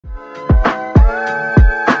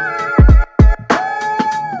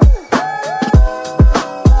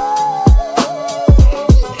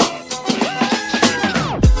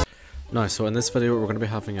So in this video we're going to be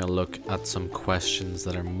having a look at some questions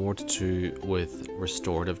that are more to do with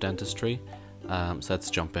restorative dentistry. So let's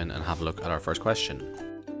jump in and have a look at our first question.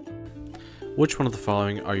 Which one of the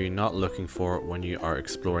following are you not looking for when you are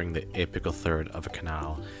exploring the apical third of a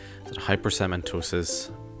canal? Is it hypercementosis,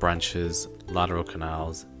 branches, lateral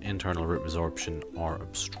canals, internal root resorption, or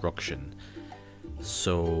obstruction?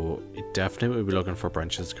 So you definitely will be looking for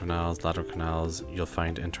branches, canals, lateral canals. You'll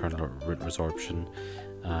find internal root resorption.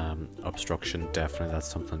 Obstruction, definitely that's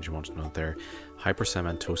something you want to know there.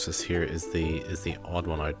 Hypercementosis here is the odd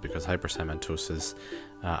one out, because hypercementosis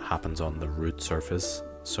happens on the root surface,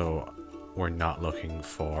 so we're not looking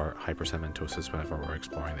for hypercementosis whenever we're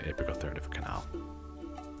exploring the apical third of a canal.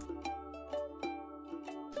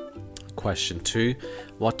 Question 2.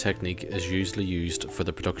 What technique is usually used for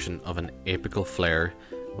the production of an apical flare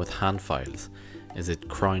with hand files? Is it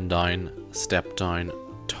crown down, step down,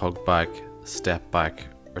 tug back, step back,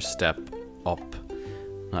 or step up?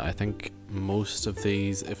 Now, I think most of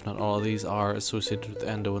these, if not all of these, are associated with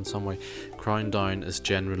endo in some way. Crown down is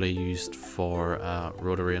generally used for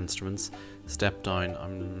rotary instruments. Step down,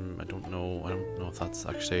 I don't know if that's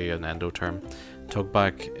actually an endo term. Tug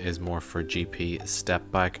back is more for GP. Step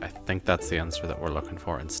back, I think that's the answer that we're looking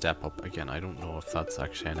for. And step up, again, I don't know if that's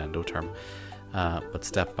actually an endo term. But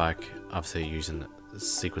step back, obviously using a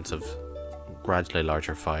sequence of gradually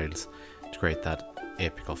larger files to create that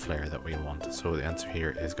apical flare that we want. So the answer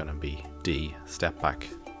here is going to be D, step back.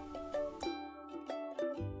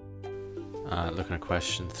 Looking at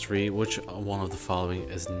question 3, which one of the following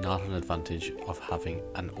is not an advantage of having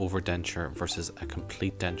an overdenture versus a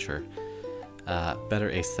complete denture? Better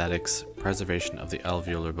aesthetics, preservation of the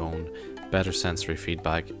alveolar bone, better sensory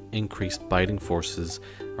feedback, increased biting forces,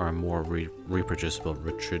 or a more reproducible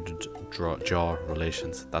retruded jaw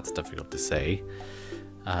relations. That's difficult to say.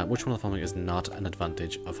 Which one of the following is not an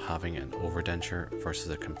advantage of having an overdenture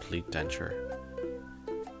versus a complete denture?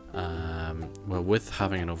 Well, with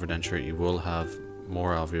having an overdenture, you will have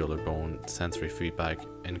more alveolar bone, sensory feedback,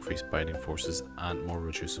 increased biting forces, and more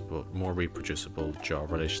reproducible jaw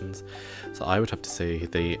relations. So I would have to say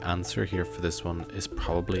the answer here for this one is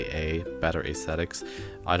probably A, better aesthetics.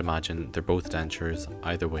 I'd imagine they're both dentures.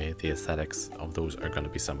 Either way, the aesthetics of those are going to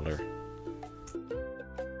be similar.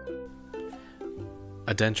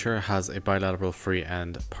 A denture has a bilateral free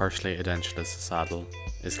end, partially edentulous saddle,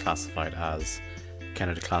 is classified as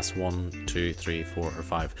Canada class 1, 2, 3, 4, or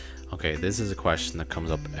 5. Okay, this is a question that comes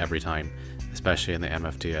up every time, especially in the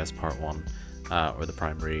MFDS part 1 or the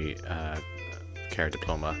primary care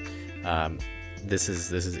diploma. This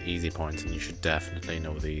is easy points, and you should definitely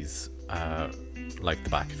know these like the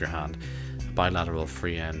back of your hand. A bilateral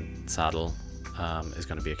free end saddle is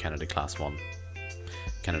going to be a Canada class 1.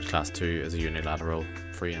 Canada class 2 is a unilateral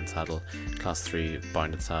free end saddle. Class 3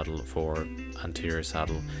 bounded saddle. 4 anterior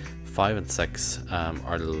saddle. 5 and 6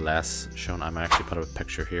 are less shown. I might actually put a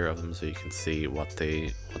picture here of them so you can see what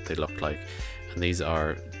they look like. And these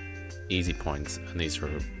are easy points, and these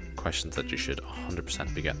are questions that you should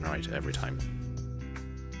 100% be getting right every time.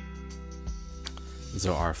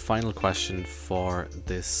 So our final question for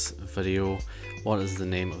this video: what is the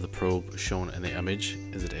name of the probe shown in the image?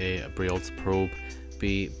 Is it A, a Briolt's probe,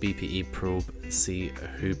 B, BPE probe, C, a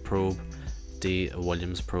Who probe, D, a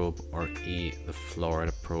Williams probe, or E, the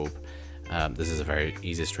Florida probe? This is a very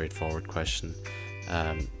easy, straightforward question.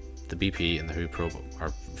 The BPE and the Who probe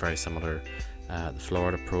are very similar. The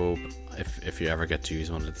Florida probe, if you ever get to use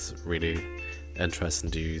one, it's really interesting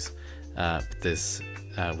to use. This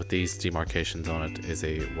with these demarcations on it is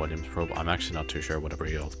a Williams probe. I'm actually not too sure what a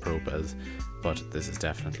Briolt's probe is, but this is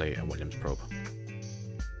definitely a Williams probe.